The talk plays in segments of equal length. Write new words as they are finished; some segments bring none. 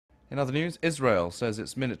In other news, Israel says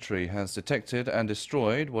its military has detected and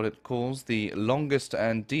destroyed what it calls the longest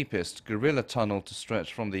and deepest guerrilla tunnel to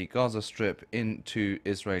stretch from the Gaza Strip into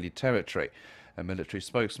Israeli territory. A military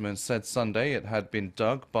spokesman said Sunday it had been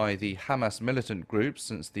dug by the Hamas militant group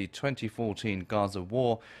since the 2014 Gaza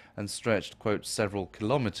war and stretched, quote, several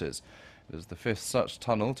kilometers. It is the fifth such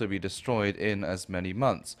tunnel to be destroyed in as many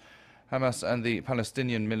months. Hamas and the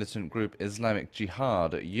Palestinian militant group Islamic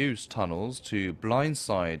Jihad used tunnels to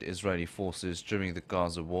blindside Israeli forces during the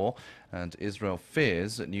Gaza war, and Israel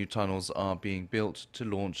fears that new tunnels are being built to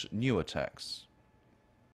launch new attacks.